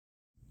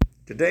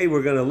Today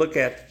we're going to look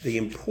at the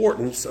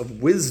importance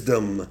of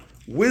wisdom.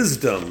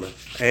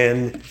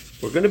 And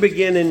we're going to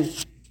begin in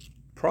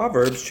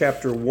Proverbs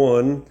chapter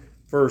 1,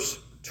 verse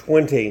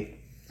 20.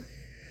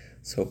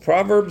 So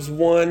Proverbs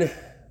 1,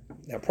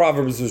 now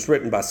Proverbs was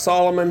written by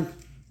Solomon.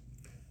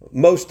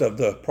 Most of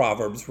the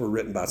Proverbs were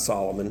written by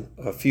Solomon.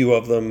 A few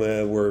of them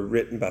were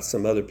written by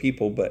some other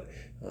people, but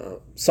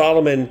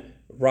Solomon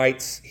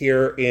writes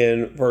here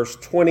in verse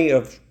 20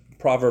 of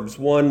Proverbs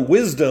 1,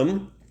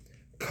 wisdom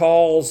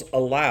calls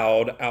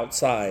aloud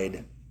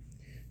outside.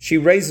 She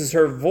raises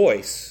her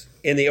voice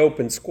in the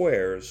open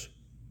squares.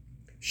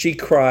 She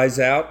cries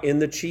out in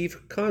the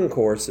chief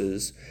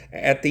concourses.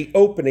 At the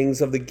openings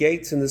of the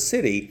gates in the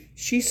city,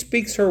 she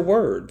speaks her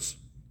words.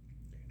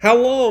 How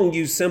long,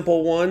 you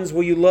simple ones,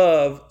 will you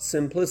love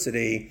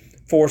simplicity?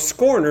 For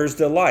scorners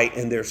delight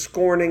in their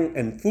scorning,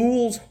 and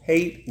fools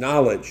hate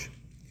knowledge.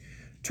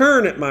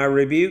 Turn at my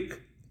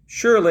rebuke.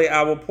 Surely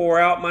I will pour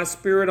out my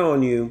spirit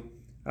on you.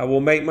 I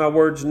will make my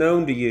words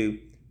known to you,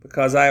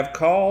 because I have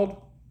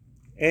called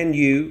and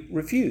you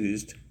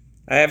refused.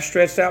 I have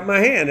stretched out my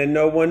hand and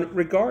no one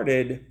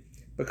regarded,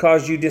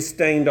 because you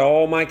disdained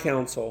all my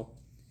counsel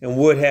and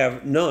would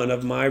have none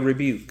of my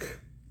rebuke.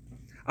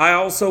 I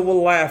also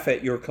will laugh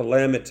at your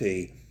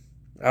calamity.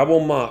 I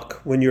will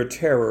mock when your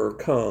terror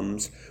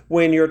comes,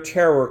 when your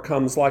terror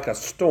comes like a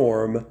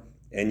storm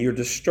and your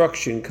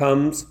destruction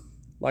comes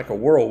like a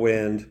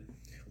whirlwind.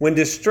 When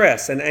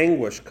distress and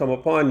anguish come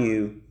upon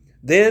you,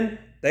 then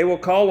they will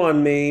call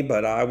on me,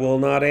 but I will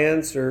not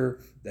answer.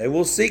 They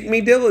will seek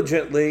me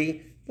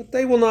diligently, but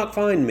they will not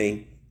find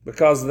me,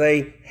 because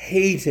they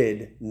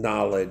hated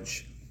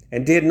knowledge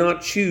and did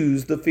not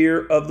choose the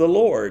fear of the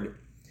Lord.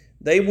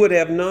 They would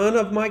have none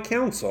of my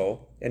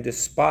counsel and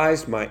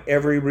despised my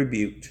every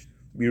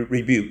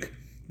rebuke.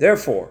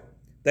 Therefore,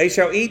 they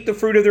shall eat the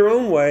fruit of their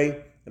own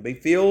way and be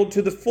filled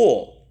to the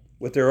full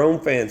with their own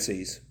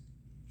fancies.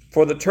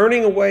 For the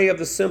turning away of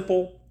the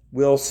simple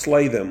will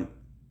slay them,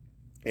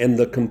 and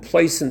the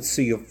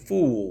complacency of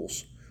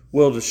fools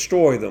will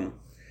destroy them.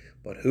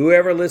 But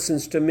whoever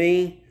listens to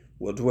me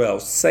will dwell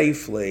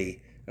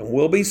safely and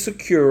will be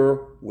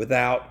secure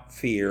without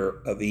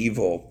fear of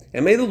evil.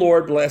 And may the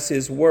Lord bless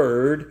his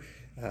word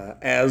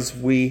as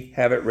we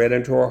have it read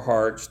into our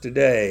hearts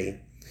today.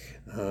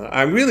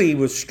 I really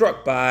was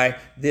struck by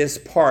this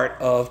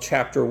part of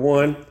chapter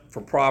 1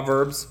 for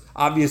Proverbs.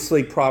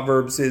 Obviously,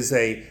 Proverbs is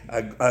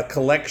a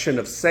collection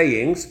of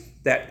sayings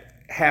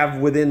that have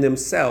within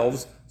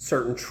themselves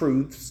certain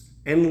truths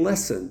and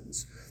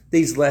lessons.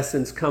 These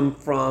lessons come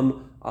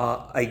from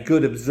a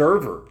good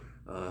observer.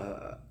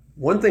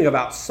 One thing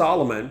about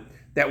Solomon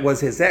that was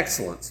his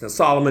excellence. Now,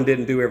 Solomon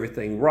didn't do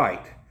everything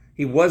right.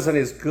 He wasn't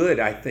as good,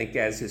 I think,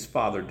 as his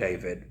father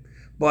David,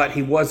 but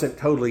he wasn't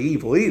totally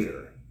evil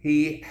either.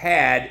 He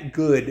had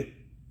good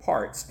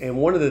parts. And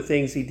one of the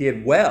things he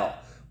did well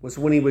was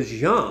when he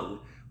was young,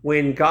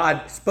 when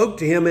God spoke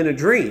to him in a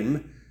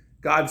dream,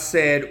 God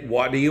said,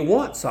 "What do you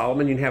want,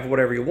 Solomon? You can have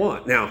whatever you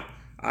want." Now,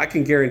 I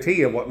can guarantee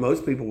you what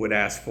most people would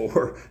ask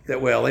for,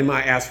 that, well, they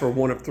might ask for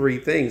one of three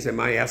things. They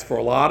might ask for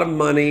a lot of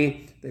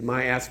money, they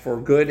might ask for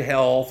good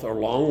health or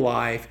long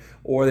life,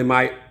 or they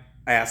might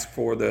ask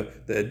for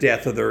the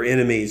death of their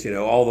enemies,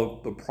 all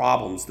the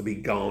problems to be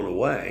gone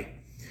away.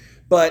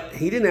 But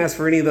he didn't ask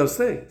for any of those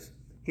things.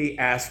 He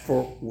asked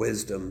for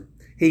wisdom.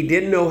 He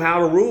didn't know how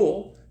to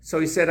rule, so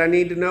he said, I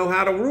need to know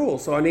how to rule,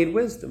 so I need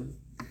wisdom.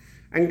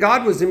 And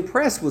God was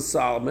impressed with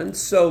Solomon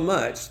so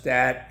much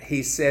that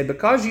he said,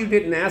 because you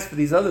didn't ask for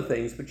these other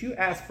things, but you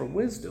asked for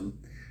wisdom,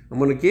 I'm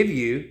going to give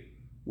you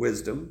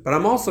wisdom, but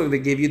I'm also going to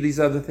give you these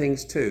other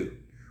things too,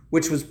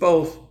 which was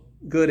both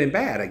good and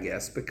bad, I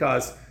guess,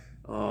 because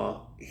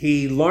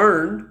he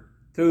learned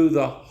through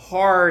the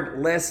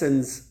hard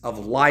lessons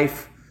of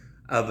life,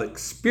 of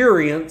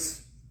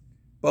experience,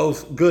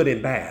 both good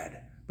and bad.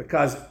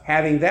 Because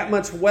having that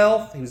much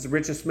wealth, he was the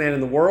richest man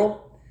in the world,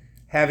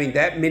 having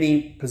that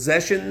many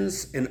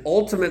possessions, and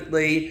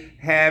ultimately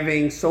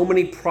having so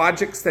many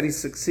projects that he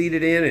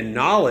succeeded in and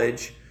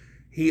knowledge,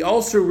 he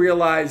also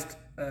realized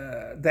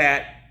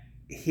that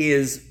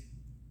his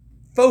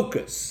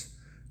focus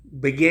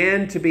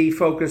began to be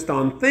focused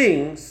on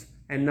things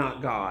and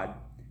not God.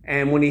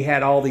 And when he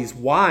had all these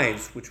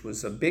wives, which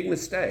was a big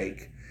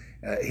mistake,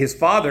 his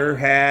father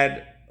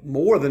had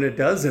more than a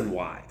dozen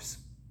wives.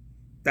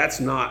 That's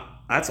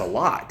a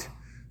lot.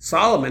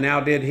 Solomon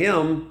outdid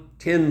him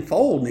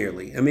tenfold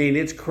nearly. I mean,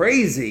 it's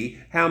crazy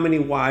how many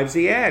wives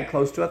he had,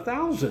 close to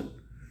 1,000.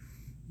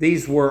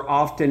 These were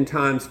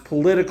oftentimes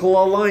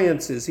political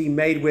alliances he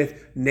made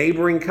with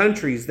neighboring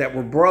countries that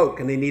were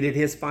broke and they needed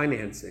his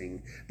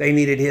financing. They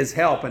needed his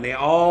help and they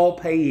all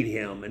paid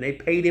him and they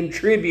paid him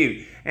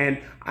tribute.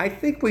 And I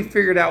think we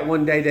figured out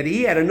one day that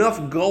he had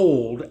enough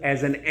gold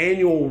as an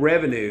annual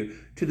revenue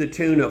to the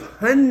tune of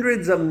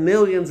hundreds of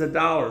millions of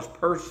dollars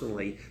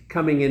personally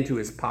coming into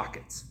his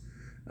pockets.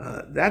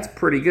 That's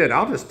pretty good.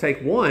 I'll just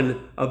take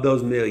one of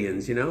those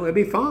millions, it'd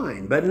be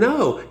fine. But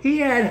no, he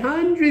had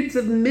hundreds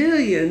of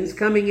millions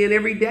coming in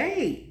every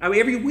day.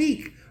 Every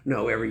week.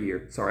 No, every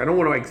year. Sorry, I don't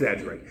want to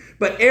exaggerate.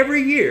 But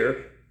every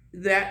year,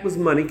 that was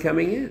money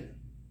coming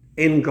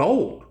in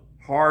gold,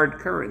 hard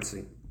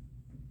currency.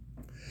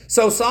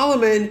 So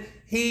Solomon,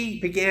 he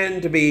began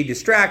to be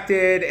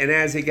distracted, and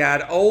as he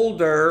got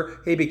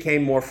older, he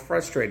became more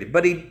frustrated.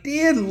 But he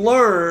did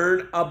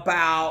learn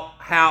about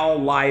how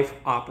life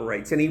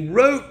operates, and he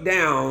wrote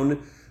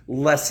down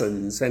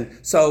lessons. And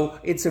so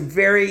it's a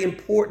very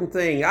important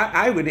thing.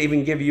 I would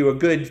even give you a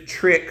good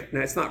trick. Now,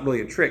 it's not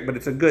really a trick, but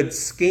it's a good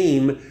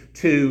scheme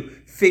to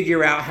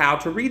figure out how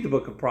to read the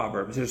book of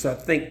Proverbs. There's, I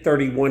think,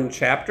 31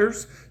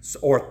 chapters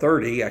or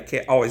 30. I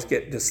can't always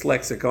get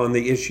dyslexic on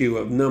the issue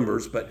of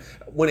numbers, but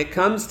when it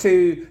comes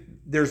to,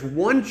 there's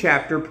one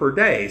chapter per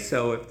day.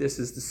 So if this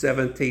is the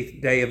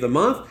 17th day of the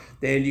month,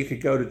 then you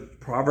could go to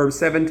Proverbs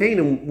 17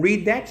 and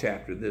read that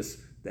chapter this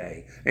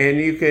day. And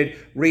you could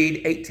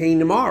read 18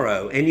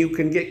 tomorrow, and you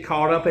can get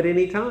caught up at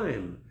any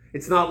time.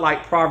 It's not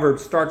like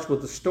Proverbs starts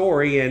with a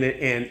story and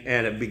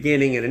a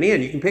beginning and an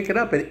end. You can pick it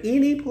up at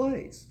any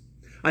place.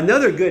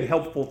 Another good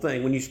helpful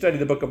thing when you study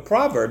the book of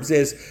Proverbs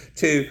is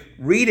to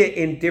read it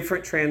in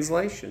different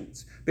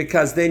translations,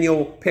 because then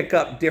you'll pick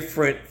up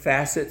different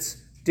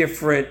facets,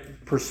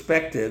 different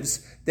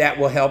perspectives that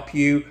will help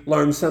you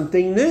learn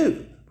something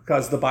new,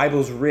 because the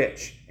Bible's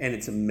rich and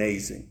it's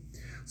amazing.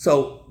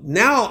 So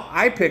now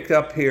I picked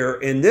up here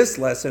in this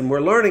lesson,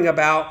 we're learning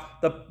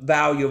about the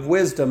value of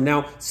wisdom.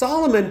 Now,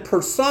 Solomon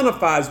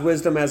personifies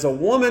wisdom as a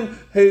woman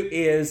who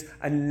is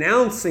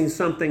announcing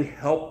something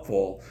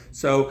helpful.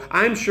 So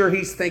I'm sure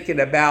he's thinking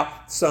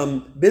about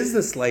some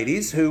business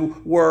ladies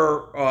who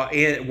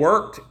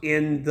worked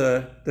in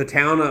the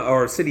town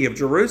or city of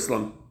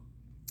Jerusalem,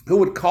 who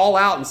would call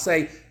out and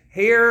say,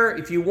 "Here,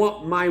 if you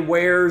want my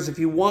wares, if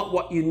you want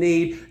what you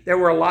need." There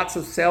were lots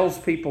of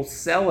salespeople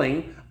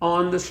selling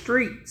on the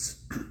streets,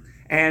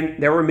 and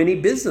there were many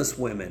business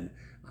women.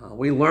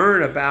 We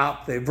learn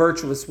about the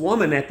virtuous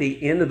woman at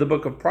the end of the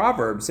book of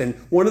Proverbs, and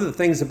one of the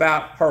things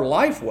about her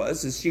life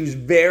is she was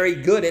very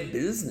good at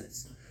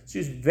business. She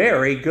was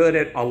very good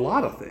at a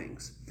lot of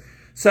things.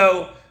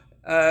 So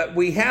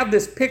we have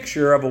this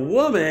picture of a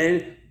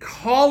woman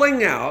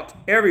calling out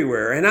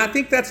everywhere, and I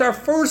think that's our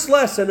first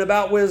lesson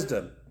about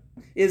wisdom,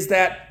 is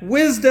that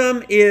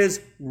wisdom is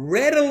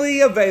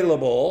readily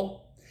available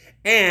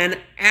and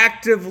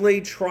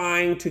actively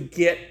trying to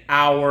get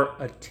our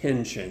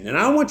attention. And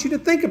I want you to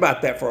think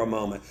about that for a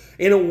moment.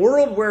 In a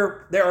world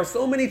where there are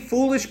so many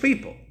foolish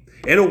people,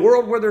 in a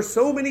world where there's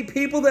so many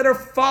people that are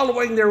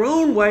following their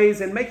own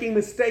ways and making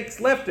mistakes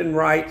left and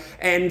right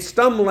and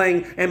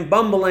stumbling and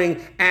bumbling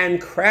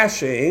and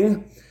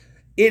crashing,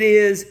 it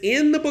is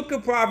in the book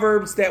of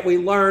Proverbs that we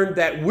learn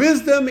that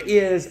wisdom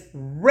is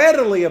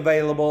readily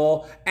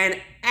available and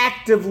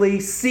actively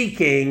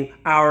seeking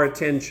our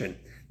attention.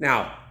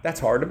 Now, that's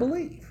hard to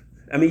believe.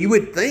 I mean, you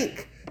would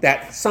think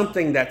that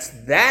something that's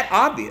that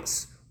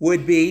obvious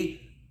would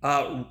be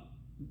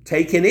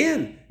taken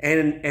in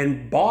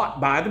and bought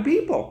by the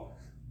people.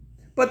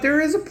 But there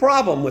is a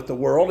problem with the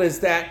world, is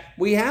that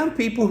we have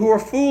people who are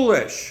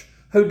foolish,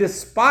 who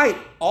despite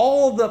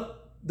all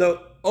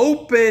the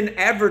open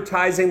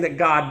advertising that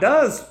God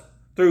does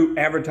through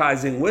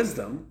advertising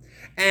wisdom,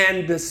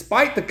 and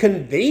despite the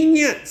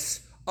convenience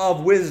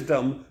of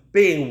wisdom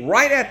being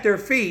right at their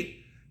feet,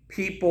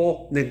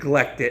 people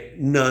neglect it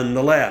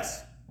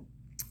nonetheless.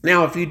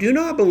 Now, if you do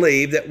not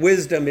believe that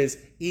wisdom is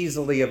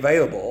easily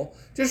available,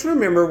 just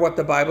remember what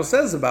the Bible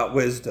says about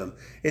wisdom.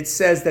 It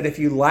says that if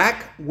you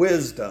lack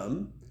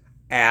wisdom,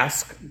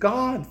 ask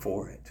God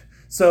for it.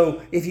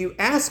 So if you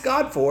ask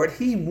God for it,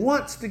 He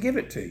wants to give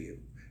it to you.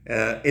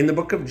 In the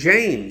book of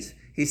James,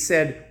 he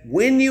said,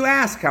 when you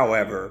ask,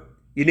 however,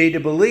 you need to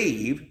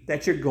believe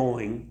that you're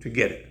going to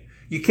get it.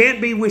 You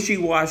can't be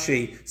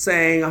wishy-washy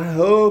saying, I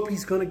hope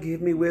He's going to give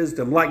me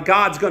wisdom, like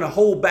God's going to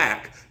hold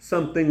back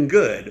something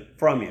good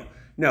from you.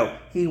 No,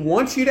 He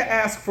wants you to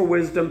ask for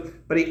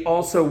wisdom, but He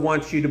also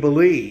wants you to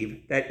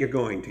believe that you're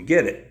going to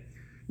get it.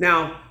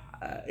 Now,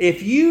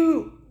 if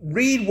you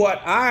read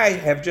what I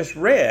have just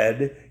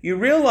read, you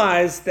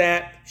realize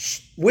that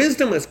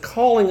wisdom is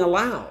calling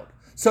aloud.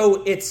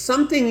 So it's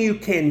something you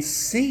can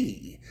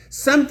see,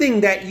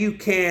 something that you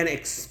can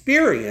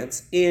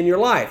experience in your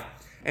life.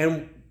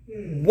 And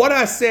what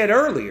I said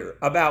earlier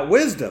about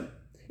wisdom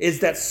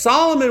is that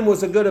Solomon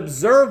was a good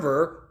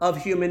observer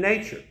of human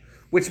nature,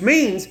 which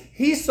means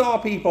he saw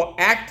people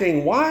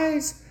acting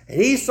wise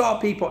and he saw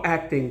people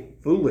acting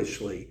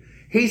foolishly.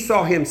 He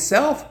saw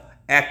himself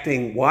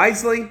acting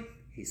wisely.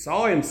 He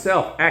saw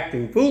himself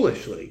acting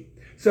foolishly.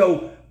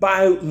 So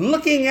by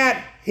looking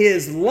at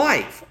his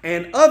life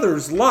and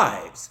others'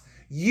 lives,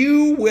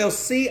 you will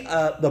see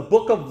the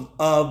book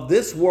of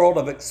this world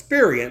of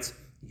experience.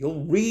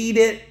 You'll read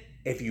it.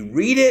 If you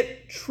read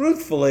it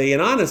truthfully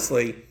and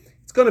honestly,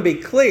 it's going to be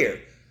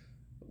clear.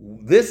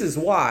 This is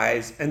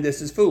wise and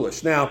this is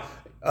foolish. Now,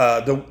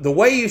 the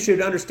way you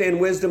should understand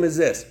wisdom is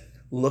this.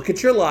 Look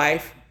at your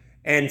life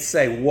and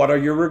say, what are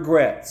your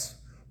regrets?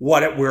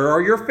 Where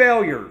are your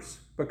failures?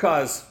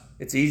 Because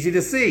it's easy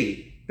to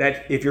see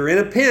that if you're in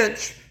a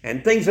pinch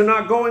and things are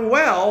not going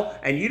well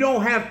and you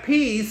don't have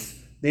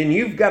peace, then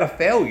you've got a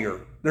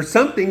failure. There's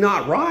something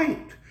not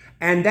right.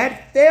 And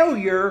that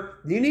failure,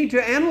 you need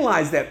to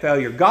analyze that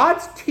failure.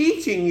 God's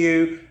teaching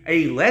you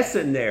a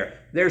lesson there.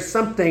 There's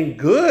something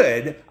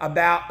good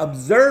about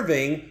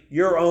observing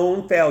your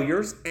own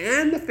failures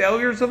and the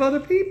failures of other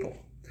people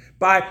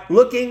by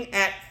looking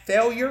at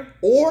failure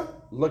or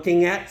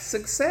looking at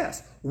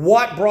success.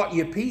 What brought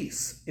you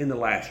peace in the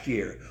last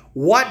year?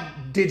 What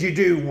did you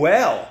do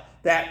well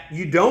that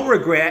you don't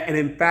regret and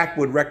in fact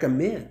would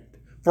recommend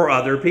for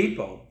other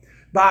people?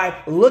 By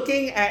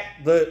looking at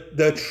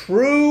the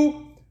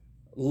true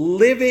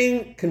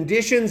living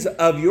conditions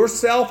of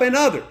yourself and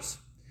others,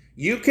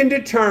 you can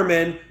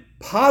determine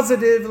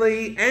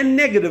positively and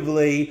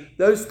negatively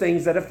those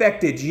things that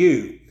affected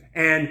you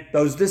and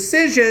those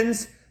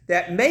decisions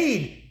that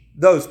made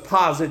those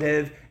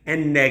positive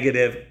and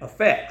negative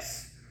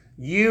effects.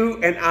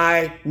 You and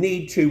I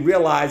need to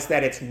realize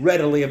that it's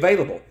readily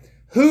available.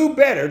 Who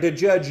better to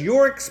judge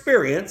your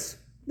experience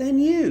than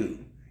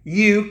you?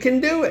 You can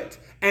do it.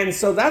 And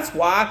so that's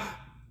why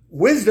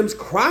wisdom's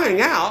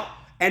crying out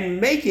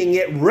and making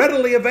it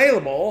readily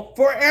available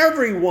for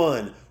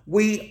everyone.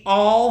 We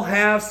all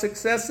have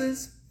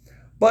successes,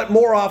 but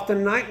more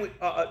often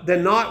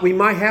than not, we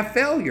might have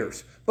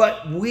failures.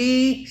 But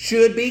we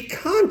should be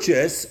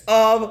conscious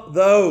of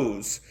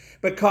those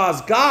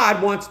because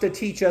God wants to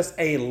teach us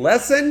a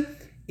lesson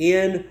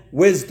in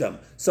wisdom.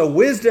 So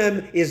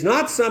wisdom is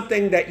not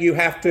something that you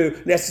have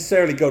to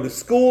necessarily go to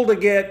school to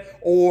get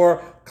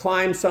or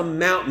climb some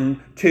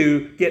mountain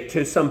to get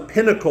to some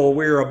pinnacle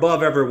where you're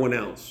above everyone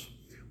else.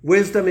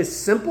 Wisdom is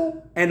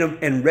simple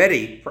and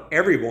ready for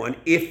everyone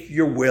if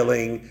you're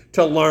willing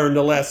to learn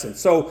the lesson.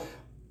 So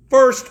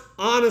first,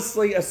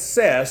 honestly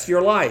assess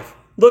your life.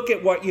 Look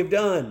at what you've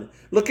done.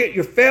 Look at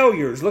your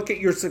failures. Look at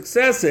your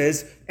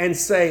successes and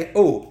say,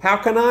 oh, how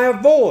can I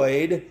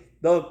avoid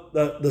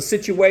the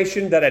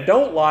situation that I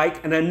don't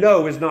like and I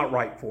know is not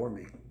right for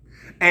me?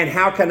 And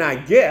how can I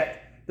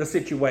get the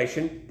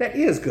situation that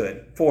is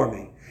good for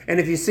me? And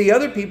if you see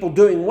other people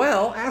doing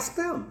well, ask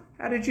them,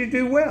 how did you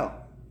do well?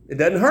 It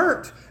doesn't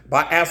hurt.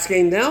 By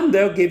asking them,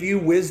 they'll give you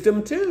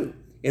wisdom too.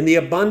 In the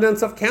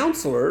abundance of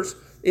counselors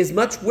is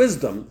much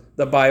wisdom,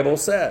 the Bible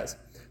says.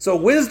 So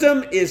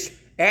wisdom is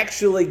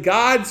actually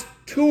God's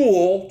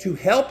tool to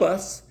help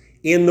us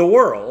in the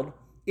world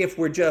if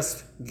we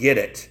just get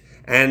it.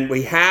 And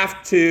we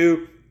have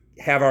to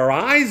have our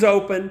eyes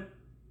open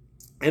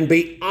and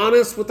be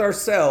honest with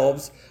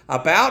ourselves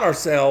and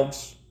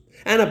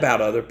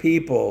about other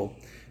people.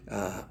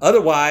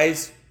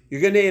 Otherwise,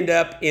 you're going to end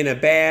up in a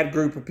bad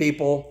group of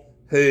people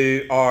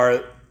who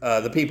are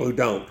the people who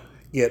don't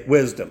get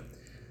wisdom.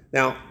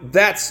 Now,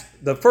 that's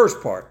the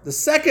first part. The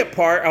second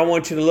part I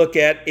want you to look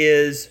at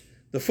is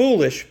the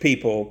foolish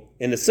people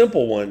and the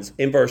simple ones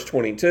in verse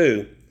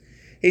 22.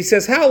 He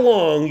says, how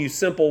long, you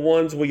simple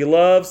ones, will you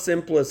love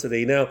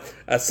simplicity? Now,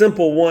 a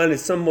simple one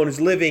is someone who's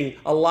living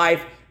a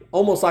life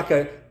almost like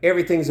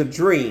everything's a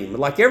dream,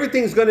 like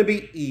everything's going to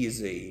be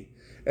easy.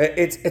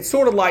 It's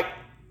sort of like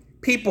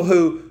people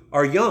who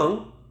are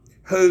young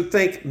who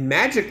think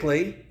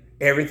magically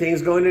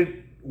everything's going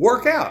to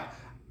work out.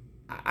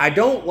 I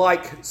don't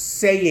like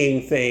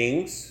saying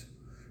things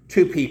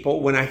to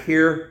people when I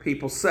hear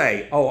people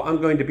say, oh, I'm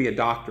going to be a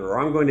doctor or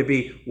I'm going to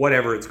be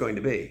whatever it's going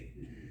to be.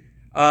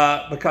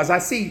 Because I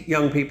see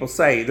young people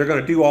say they're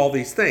going to do all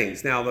these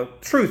things. Now, the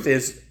truth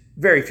is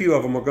very few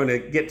of them are going to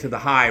get to the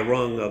high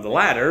rung of the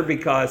ladder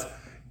because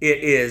it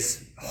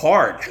is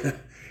hard.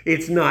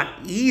 It's not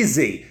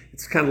easy.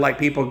 It's kind of like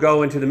people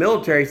go into the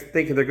military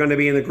thinking they're going to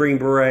be in the Green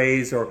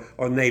Berets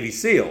or Navy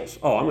SEALs.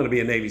 Oh, I'm going to be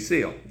a Navy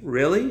SEAL.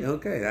 Really?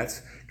 Okay,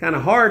 that's kind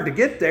of hard to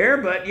get there,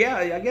 but yeah,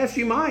 I guess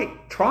you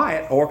might try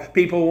it. Or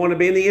people want to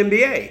be in the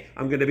NBA.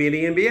 I'm going to be in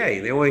the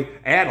NBA. They only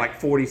add like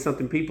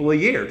 40-something people a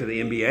year to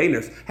the NBA, and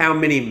there's how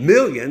many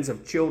millions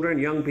of children,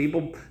 young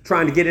people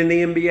trying to get in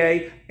the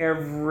NBA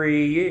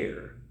every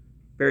year.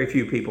 Very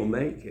few people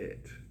make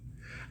it.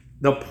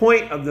 The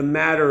point of the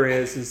matter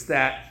is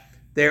that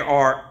there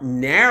are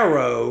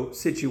narrow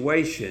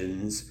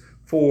situations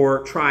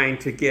for trying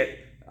to get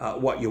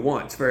what you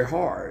want. It's very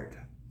hard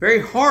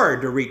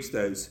to reach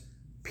those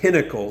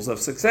pinnacles of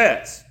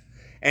success.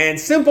 And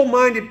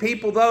simple-minded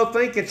people, though,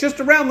 think it's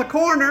just around the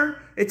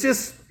corner. It's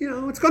just,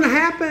 it's going to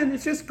happen.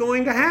 It's just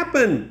going to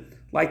happen,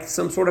 like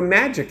some sort of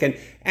magic.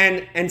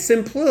 And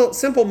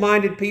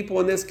simple-minded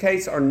people in this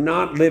case are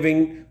not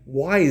living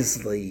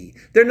wisely.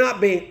 They're not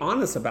being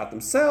honest about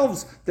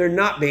themselves. They're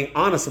not being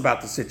honest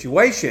about the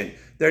situation.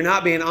 They're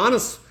not being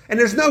honest. And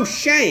there's no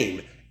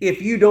shame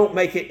if you don't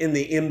make it in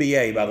the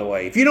NBA, by the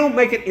way. If you don't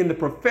make it in the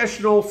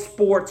professional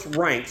sports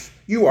ranks,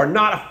 you are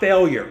not a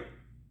failure.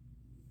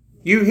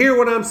 You hear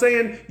what I'm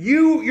saying?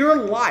 Your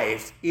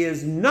life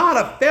is not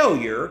a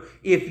failure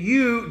if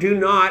you do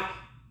not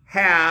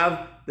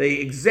have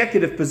the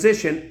executive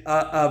position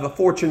of a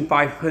Fortune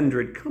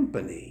 500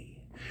 company.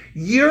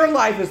 Your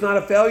life is not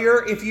a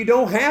failure if you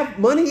don't have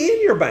money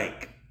in your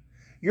bank.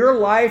 Your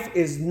life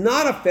is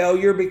not a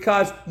failure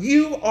because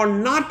you are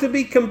not to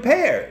be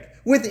compared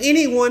with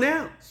anyone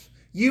else.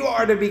 You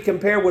are to be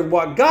compared with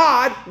what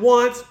God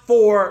wants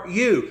for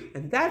you.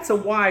 And that's a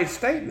wise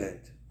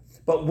statement.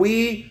 But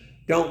we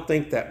don't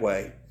think that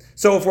way.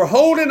 So if we're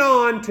holding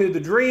on to the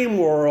dream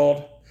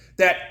world,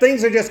 that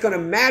things are just going to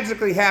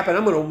magically happen,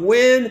 I'm going to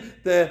win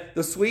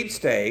the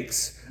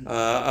sweepstakes,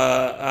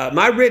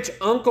 my rich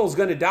uncle's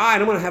going to die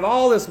and I'm going to have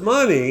all this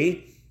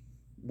money,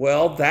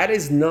 well,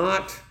 that's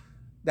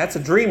a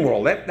dream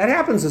world. That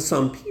happens to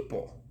some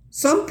people.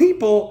 Some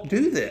people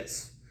do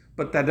this,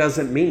 but that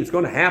doesn't mean it's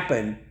going to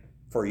happen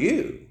for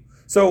you.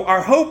 So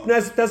our hope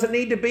doesn't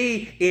need to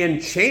be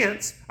in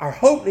chance. Our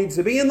hope needs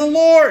to be in the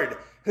Lord,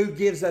 who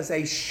gives us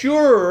a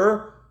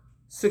sure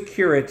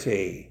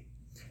security.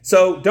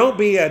 So don't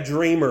be a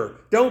dreamer.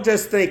 Don't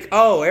just think,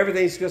 oh,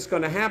 everything's just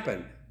going to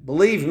happen.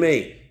 Believe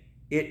me,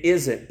 it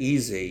isn't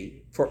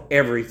easy for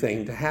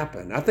everything to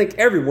happen. I think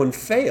everyone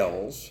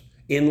fails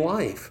in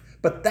life,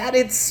 but that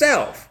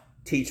itself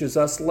teaches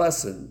us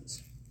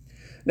lessons.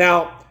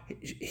 Now,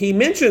 he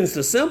mentions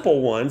the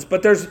simple ones,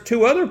 but there's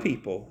two other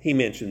people he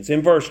mentions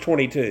in verse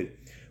 22.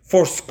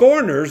 For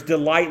scorners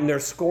delight in their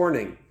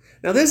scorning.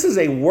 Now, this is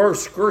a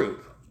worse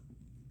group.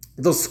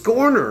 The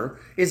scorner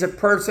is a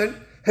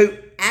person who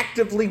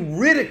actively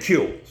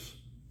ridicules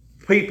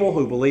people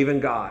who believe in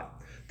God.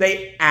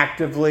 They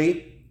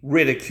actively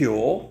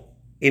ridicule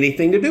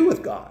anything to do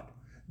with God.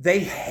 They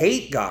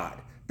hate God.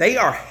 They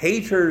are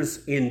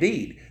haters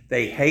indeed.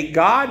 They hate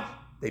God.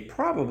 They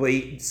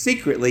probably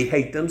secretly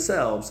hate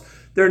themselves.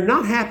 They're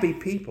not happy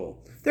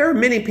people. There are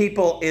many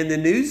people in the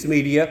news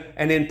media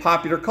and in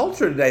popular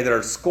culture today that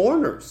are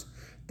scorners.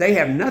 They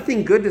have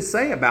nothing good to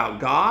say about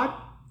God,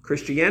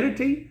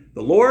 Christianity,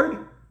 the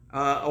Lord,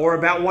 or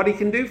about what he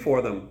can do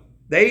for them.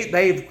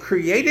 They've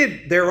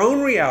created their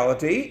own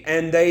reality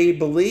and they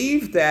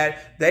believe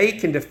that they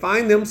can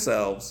define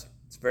themselves.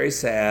 It's very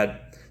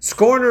sad.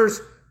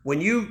 Scorners,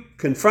 when you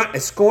confront a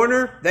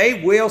scorner,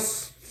 they will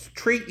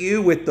treat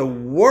you with the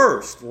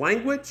worst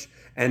language,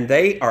 and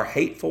they are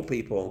hateful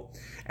people.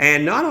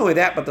 And not only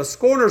that, but the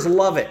scorners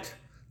love it.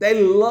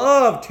 They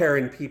love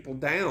tearing people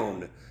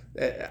down.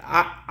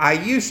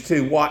 I used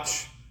to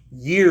watch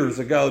years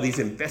ago these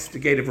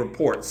investigative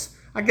reports.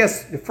 I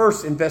guess the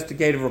first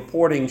investigative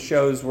reporting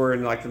shows were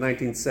in like the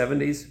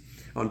 1970s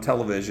on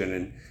television,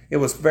 and it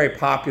was very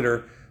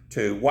popular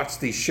to watch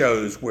these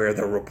shows where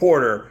the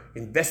reporter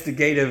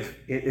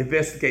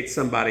investigates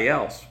somebody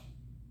else.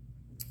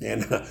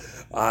 And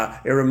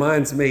it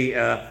reminds me,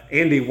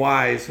 Andy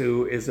Wise,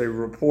 who is a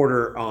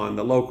reporter on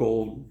the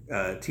local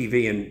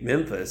TV in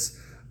Memphis,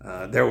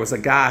 there was a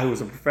guy who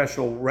was a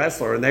professional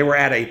wrestler, and they were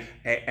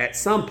at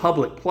some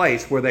public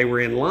place where they were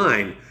in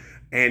line.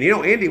 And,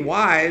 Andy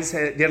Wise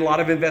did a lot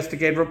of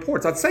investigative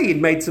reports. I'd say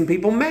he'd made some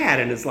people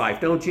mad in his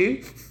life, don't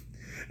you?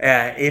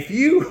 If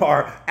you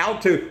are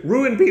out to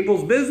ruin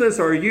people's business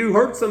or you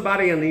hurt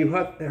somebody and you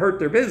hurt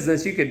their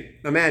business, you could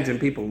imagine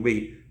people would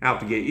be out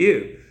to get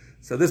you.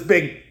 So this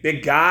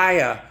big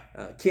guy,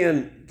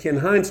 Ken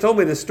Hines told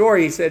me this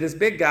story. He said this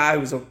big guy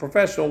who was a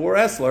professional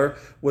wrestler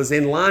was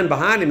in line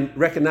behind him,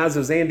 recognized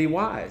as Andy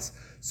Wise.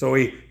 So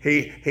he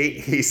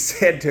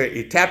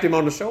tapped him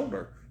on the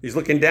shoulder. He's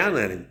looking down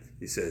at him.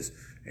 He says,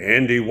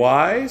 Andy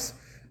Wise?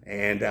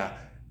 And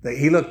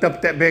he looked up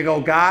at that big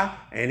old guy,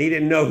 and he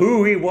didn't know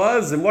who he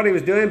was and what he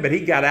was doing, but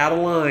he got out of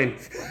line.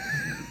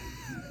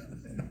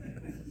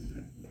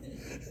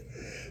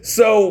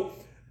 So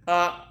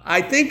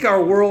I think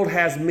our world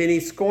has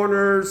many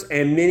scorners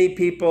and many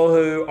people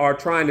who are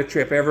trying to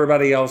trip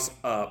everybody else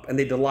up, and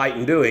they delight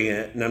in doing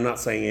it. And I'm not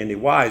saying Andy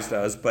Wise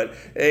does, but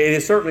it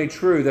is certainly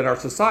true that our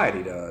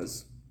society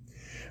does.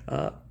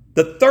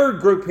 The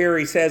third group here,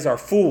 he says, are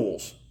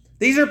fools.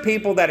 These are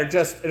people that are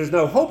there's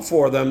no hope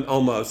for them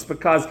almost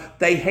because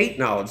they hate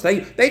knowledge.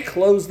 They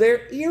close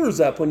their ears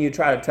up when you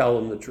try to tell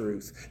them the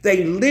truth.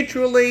 They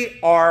literally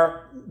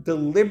are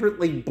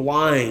deliberately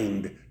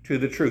blind to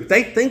the truth.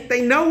 They think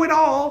they know it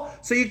all,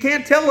 so you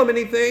can't tell them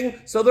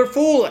anything, so they're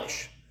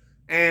foolish.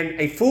 And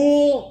a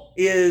fool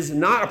is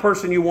not a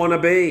person you want to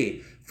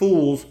be.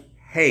 Fools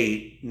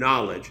hate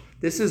knowledge.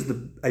 This is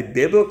a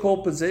biblical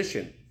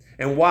position.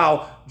 And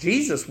while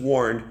Jesus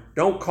warned,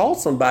 don't call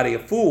somebody a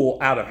fool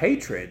out of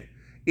hatred,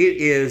 it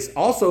is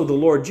also the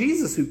Lord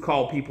Jesus who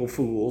called people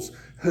fools,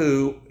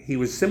 who he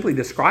was simply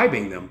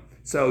describing them.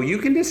 So you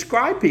can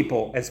describe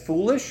people as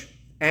foolish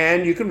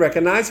and you can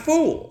recognize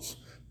fools,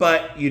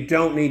 but you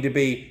don't need to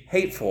be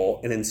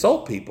hateful and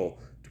insult people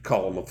to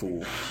call them a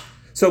fool.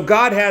 So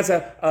God has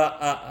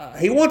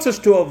he wants us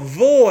to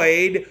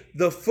avoid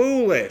the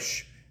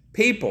foolish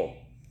people.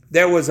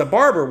 There was a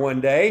barber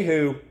one day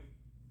who,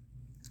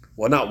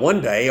 well, not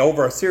one day,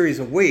 over a series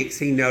of weeks,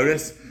 he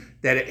noticed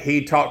that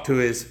he talked to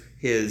his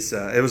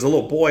it was a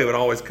little boy who would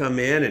always come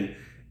in, and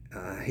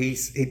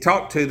he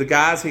talked to the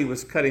guys he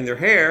was cutting their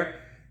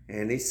hair,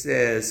 and he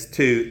says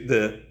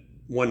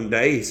one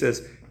day, he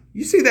says,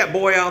 you see that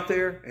boy out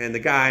there? And the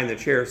guy in the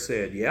chair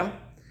said, yeah.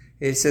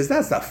 He says,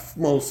 that's the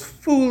most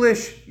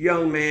foolish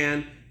young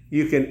man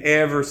you can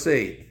ever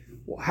see.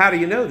 Well, how do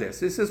you know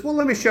this? He says, well,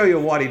 let me show you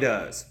what he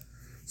does.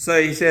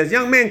 So he says,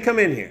 young man, come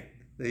in here.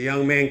 The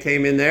young man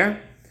came in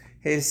there.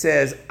 He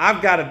says,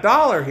 I've got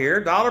 $1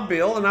 here, dollar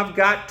bill, and I've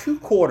got 2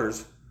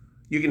 quarters.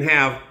 You can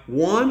have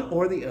one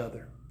or the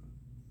other.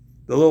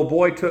 The little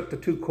boy took the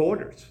 2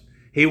 quarters.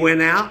 He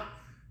went out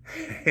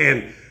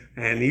and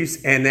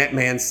that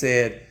man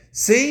said,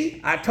 see,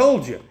 I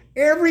told you,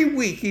 every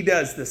week he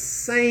does the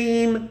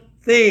same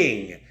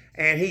thing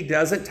and he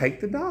doesn't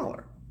take the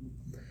dollar.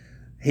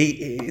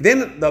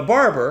 Then the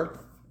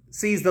barber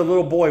sees the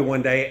little boy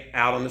one day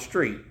out on the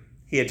street.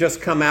 He had just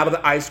come out of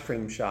the ice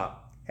cream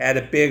shop, had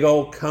a big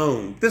old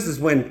cone. This is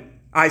when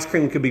ice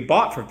cream could be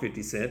bought for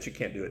 50 cents. You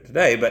can't do it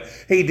today, but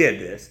he did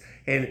this.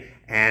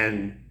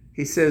 And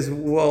he says,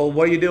 well,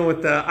 what are you doing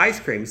with the ice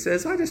cream? He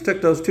says, I just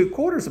took those 2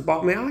 quarters and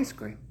bought me ice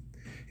cream.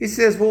 He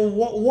says, well,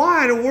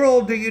 why in the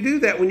world do you do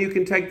that when you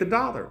can take the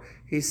dollar?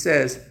 He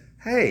says,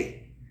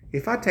 hey,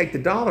 if I take the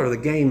dollar, the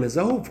game is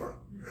over.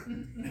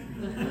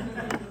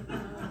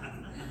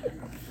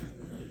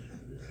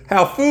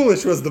 How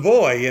foolish was the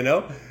boy, you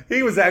know?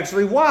 He was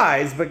actually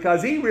wise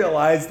because he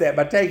realized that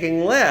by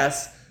taking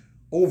less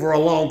over a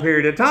long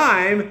period of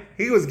time,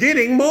 he was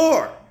getting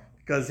more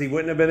because he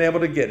wouldn't have been able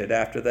to get it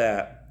after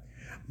that.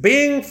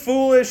 Being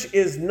foolish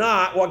is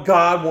not what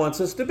God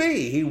wants us to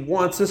be. He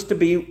wants us to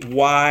be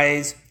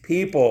wise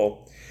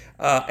people.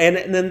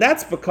 And then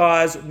that's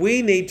because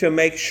we need to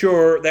make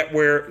sure that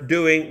we're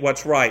doing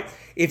what's right.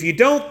 If you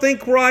don't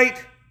think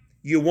right,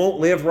 you won't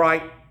live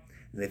right.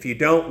 And if you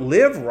don't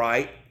live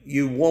right,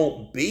 you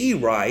won't be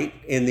right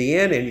in the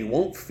end, and you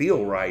won't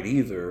feel right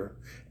either.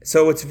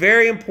 So it's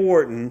very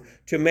important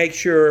to make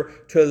sure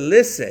to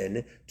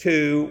listen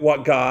to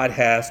what God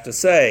has to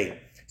say.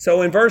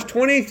 So in verse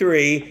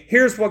 23,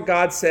 here's what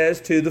God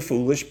says to the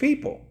foolish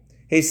people.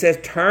 He says,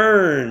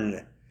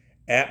 turn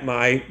at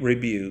my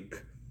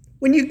rebuke.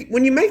 When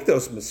you make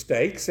those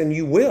mistakes, and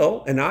you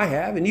will, and I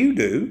have, and you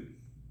do,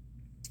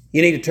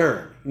 you need to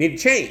turn. You need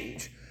to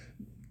change.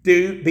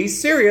 Be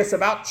serious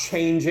about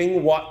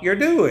changing what you're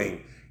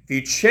doing. If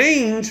you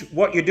change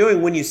what you're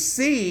doing when you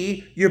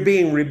see you're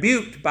being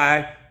rebuked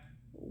by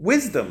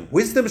wisdom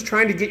is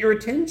trying to get your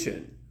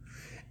attention.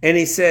 And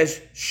he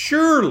says,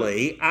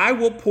 surely I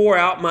will pour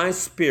out my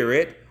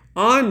spirit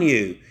on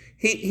you.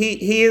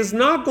 He is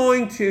not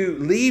going to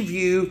leave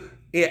you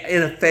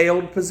in a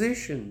failed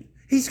position.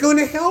 He's going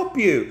to help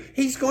you.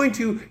 He's going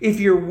to, if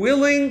you're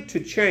willing to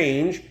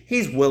change,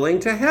 he's willing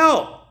to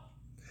help.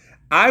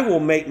 I will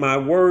make my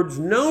words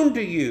known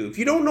to you. If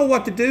you don't know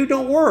what to do,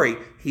 don't worry.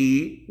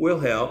 He will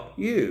help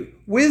you.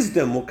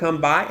 Wisdom will come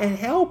by and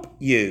help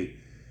you.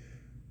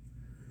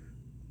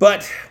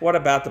 But what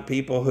about the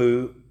people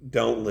who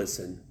don't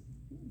listen?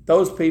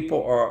 Those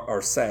people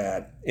are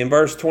sad. In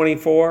verse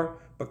 24,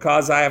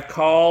 because I have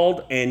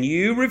called and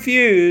you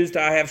refused,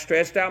 I have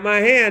stretched out my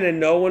hand and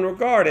no one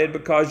regarded,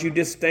 because you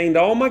disdained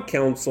all my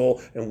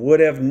counsel and would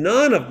have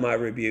none of my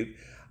rebuke.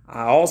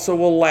 I also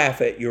will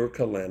laugh at your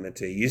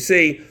calamity. You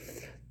see,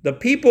 the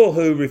people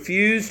who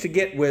refuse to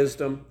get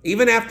wisdom,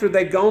 even after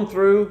they've gone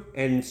through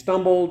and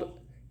stumbled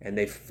and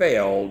they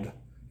failed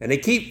and they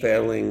keep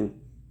failing,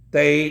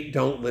 they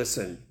don't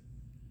listen.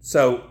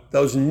 So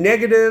those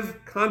negative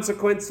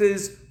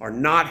consequences are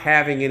not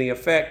having any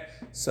effect.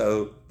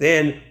 So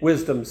then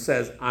wisdom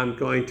says, I'm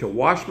going to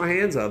wash my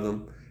hands of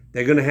them.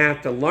 They're going to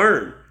have to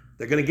learn.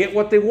 They're going to get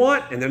what they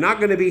want, and they're not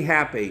going to be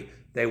happy.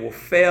 They will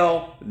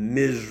fail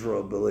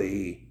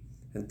miserably.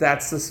 And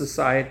that's the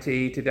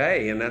society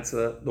today, and that's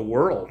the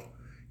world.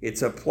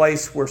 It's a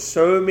place where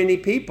so many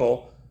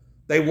people,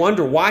 they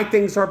wonder why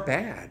things are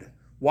bad.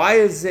 Why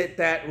is it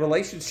that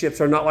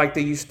relationships are not like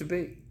they used to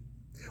be?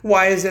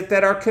 Why is it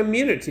that our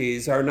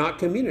communities are not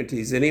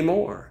communities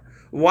anymore?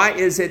 Why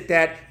is it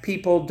that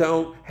people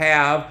don't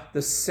have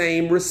the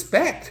same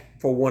respect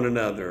for one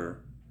another?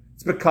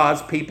 It's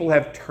because people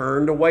have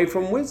turned away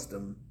from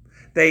wisdom.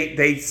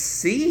 They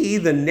see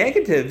the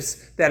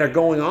negatives that are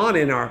going on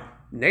in our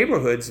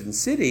neighborhoods and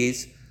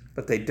cities,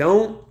 but they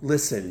don't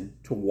listen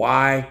to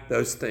why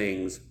those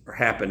things are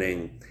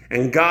happening.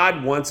 And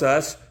God wants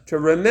us to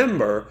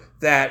remember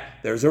that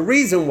there's a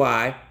reason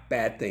why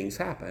bad things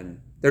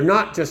happen. They're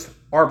not just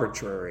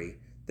arbitrary.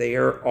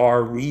 There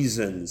are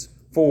reasons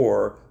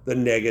for the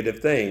negative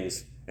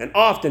things. And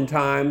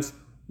oftentimes,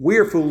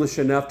 we're foolish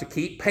enough to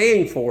keep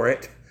paying for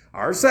it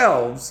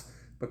ourselves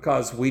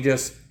because we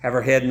just have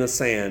our head in the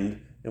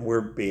sand and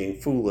we're being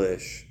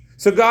foolish.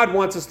 So God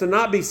wants us to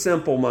not be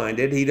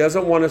simple-minded. He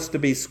doesn't want us to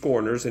be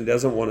scorners and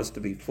doesn't want us to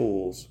be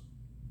fools.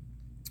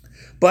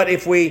 But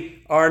if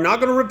we are not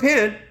going to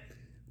repent,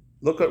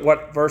 look at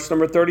what verse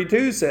number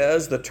 32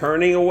 says. The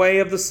turning away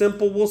of the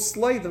simple will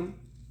slay them.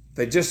 If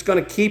they're just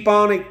going to keep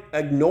on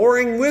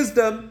ignoring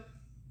wisdom,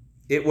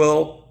 it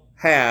will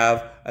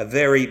have a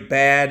very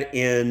bad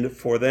end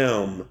for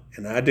them.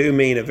 And I do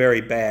mean a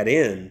very bad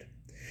end.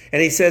 And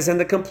he says, and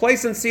the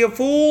complacency of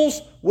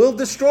fools will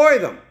destroy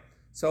them.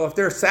 So if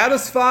they're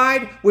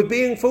satisfied with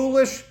being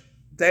foolish,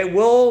 they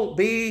will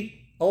be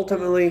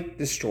ultimately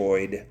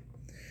destroyed.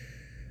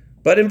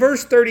 But in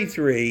verse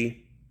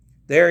 33,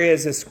 there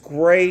is this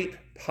great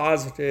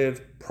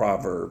positive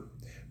proverb.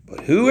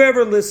 But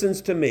whoever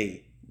listens to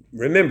me,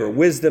 remember,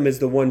 wisdom is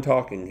the one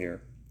talking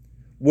here,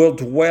 will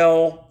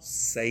dwell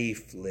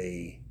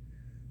safely.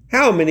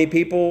 How many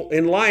people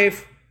in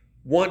life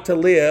want to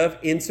live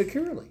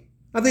insecurely?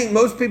 I think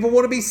most people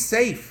want to be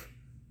safe.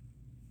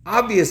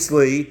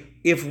 Obviously,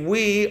 if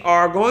we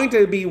are going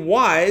to be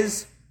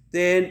wise,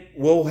 then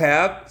we'll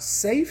have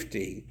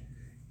safety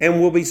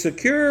and we'll be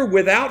secure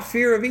without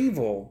fear of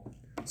evil.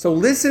 So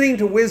listening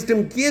to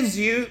wisdom gives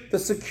you the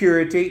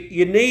security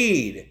you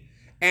need.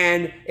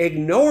 And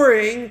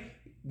ignoring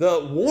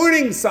the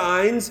warning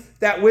signs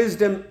that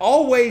wisdom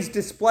always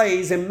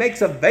displays and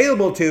makes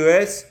available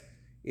to us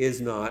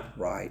is not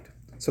right.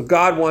 So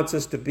God wants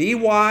us to be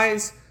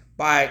wise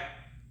by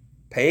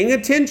paying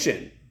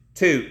attention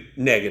to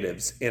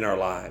negatives in our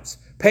lives,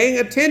 paying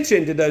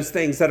attention to those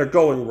things that are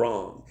going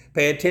wrong,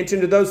 pay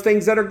attention to those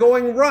things that are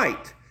going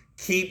right.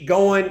 Keep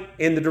going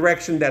in the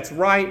direction that's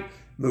right,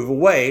 move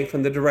away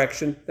from the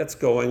direction that's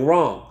going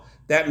wrong.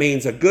 That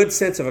means a good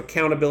sense of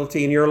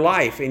accountability in your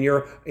life, in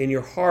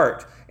your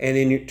heart,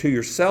 and to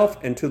yourself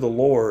and to the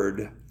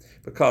Lord,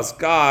 because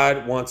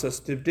God wants us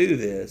to do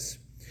this.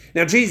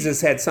 Now,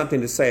 Jesus had something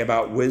to say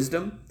about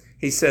wisdom.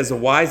 He says a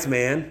wise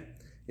man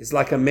is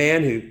like a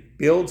man who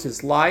builds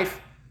his life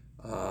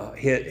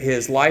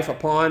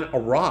upon a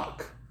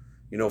rock.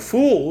 You know,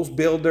 fools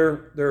build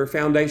their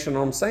foundation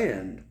on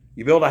sand.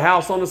 You build a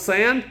house on the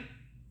sand,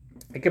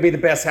 it could be the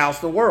best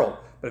house in the world,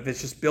 but if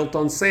it's just built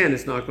on sand,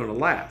 it's not going to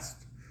last.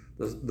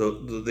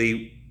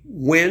 The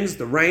winds,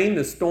 the rain,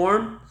 the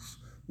storms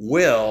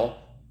will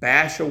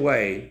bash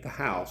away the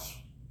house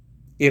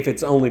if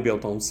it's only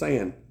built on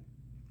sand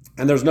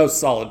and there's no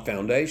solid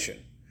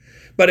foundation.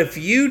 But if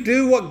you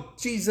do what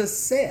Jesus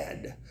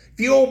said, if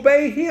you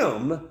obey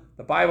him,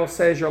 the Bible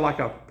says you're like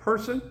a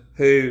person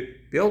who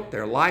built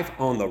their life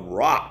on the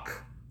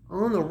rock.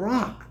 On the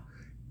rock.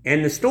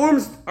 And the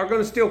storms are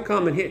going to still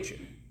come and hit you,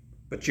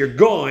 but you're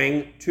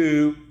going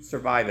to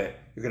survive it.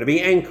 You're going to be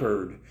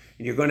anchored,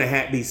 and you're going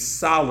to be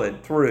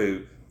solid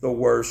through the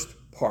worst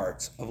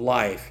parts of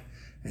life.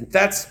 And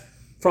that's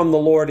from the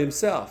Lord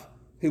himself,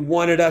 who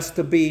wanted us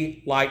to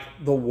be like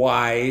the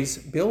wise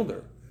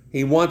builder.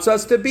 He wants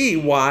us to be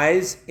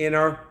wise in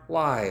our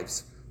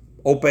lives.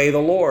 Obey the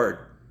Lord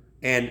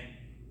and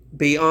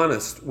be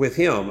honest with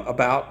him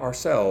about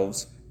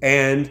ourselves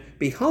and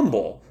be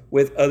humble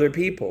with other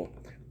people.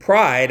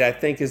 Pride, I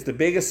think, is the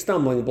biggest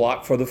stumbling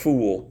block for the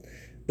fool.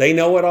 They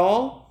know it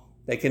all.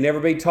 They can never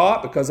be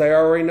taught because they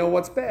already know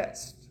what's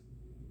best.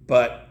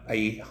 But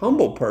a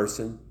humble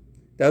person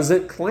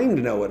doesn't claim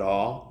to know it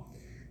all.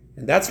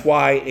 And that's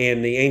why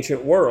in the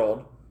ancient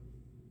world,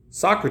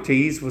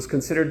 Socrates was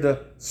considered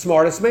the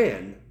smartest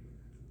man.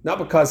 Not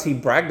because he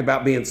bragged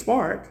about being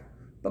smart,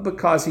 but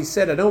because he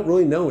said, I don't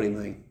really know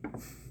anything.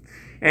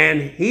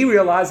 And he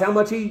realized how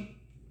much he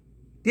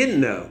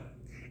didn't know.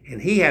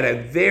 And he had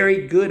a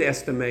very good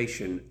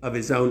estimation of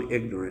his own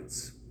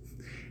ignorance.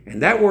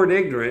 And that word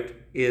ignorant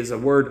is a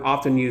word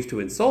often used to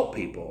insult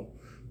people,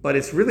 but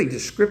it's really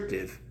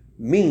descriptive,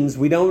 means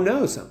we don't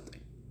know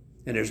something.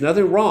 And there's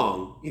nothing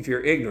wrong if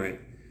you're ignorant,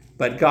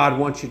 but God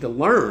wants you to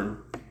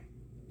learn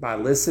by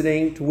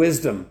listening to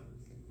wisdom.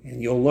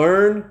 And you'll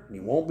learn, and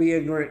you won't be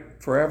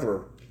ignorant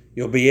forever.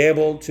 You'll be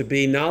able to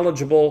be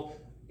knowledgeable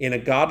in a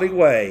godly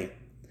way.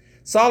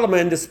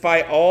 Solomon,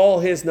 despite all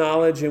his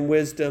knowledge and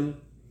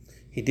wisdom,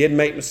 he did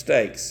make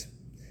mistakes.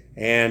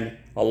 And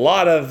a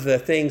lot of the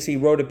things he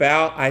wrote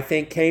about, I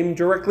think, came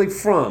directly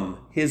from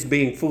his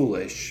being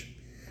foolish.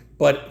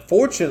 But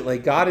fortunately,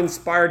 God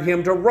inspired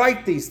him to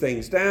write these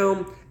things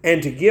down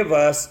and to give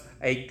us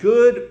a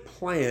good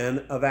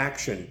plan of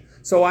action.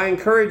 So I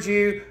encourage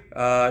you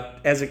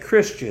as a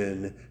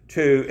Christian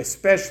to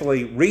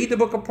especially read the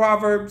book of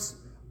Proverbs,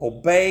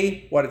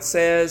 obey what it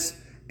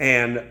says,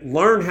 and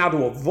learn how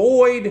to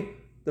avoid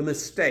the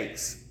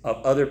mistakes of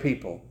other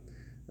people.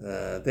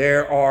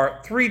 There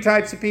are three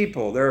types of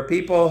people. There are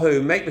people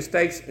who make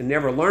mistakes and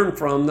never learn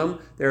from them.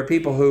 There are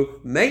people who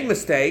make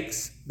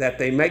mistakes that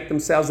they make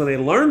themselves and they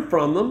learn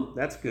from them.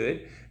 That's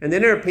good. And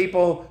then there are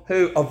people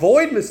who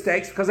avoid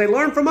mistakes because they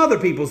learn from other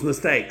people's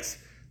mistakes.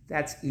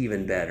 That's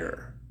even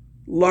better.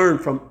 Learn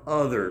from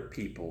other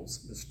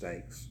people's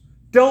mistakes.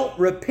 Don't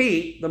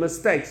repeat the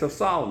mistakes of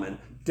Solomon.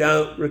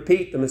 Don't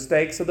repeat the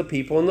mistakes of the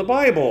people in the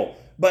Bible,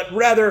 but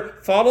rather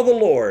follow the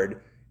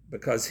Lord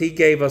because he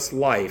gave us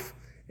life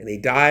and he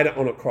died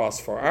on a cross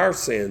for our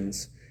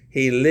sins.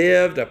 He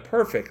lived a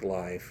perfect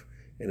life.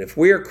 And if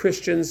we are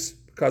Christians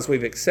because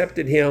we've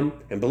accepted him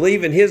and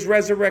believe in his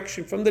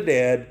resurrection from the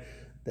dead,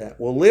 that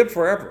we'll live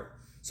forever.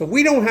 So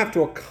we don't have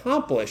to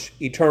accomplish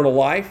eternal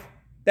life.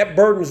 That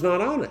burden's not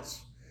on us.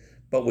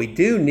 But we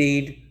do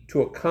need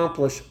to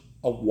accomplish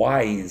a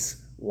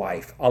wise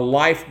life, a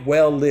life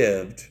well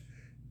lived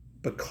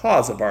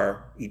because of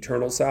our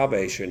eternal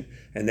salvation.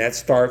 And that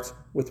starts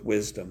with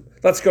wisdom.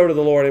 Let's go to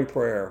the Lord in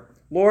prayer.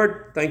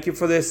 Lord, thank you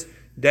for this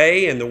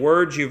day and the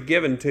words you've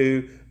given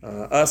to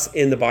us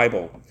in the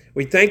Bible.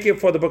 We thank you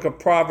for the book of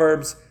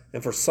Proverbs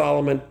and for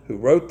Solomon who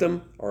wrote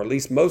them, or at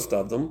least most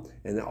of them,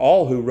 and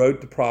all who wrote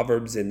the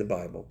Proverbs in the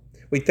Bible.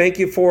 We thank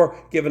you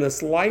for giving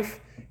us life,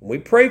 and we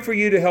pray for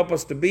you to help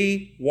us to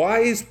be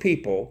wise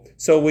people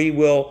so we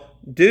will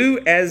do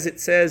as it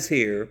says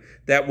here,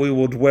 that we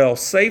will dwell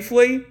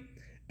safely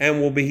and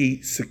will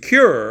be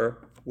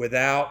secure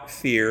without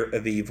fear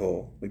of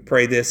evil. We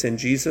pray this in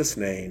Jesus'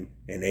 name,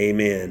 and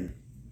amen.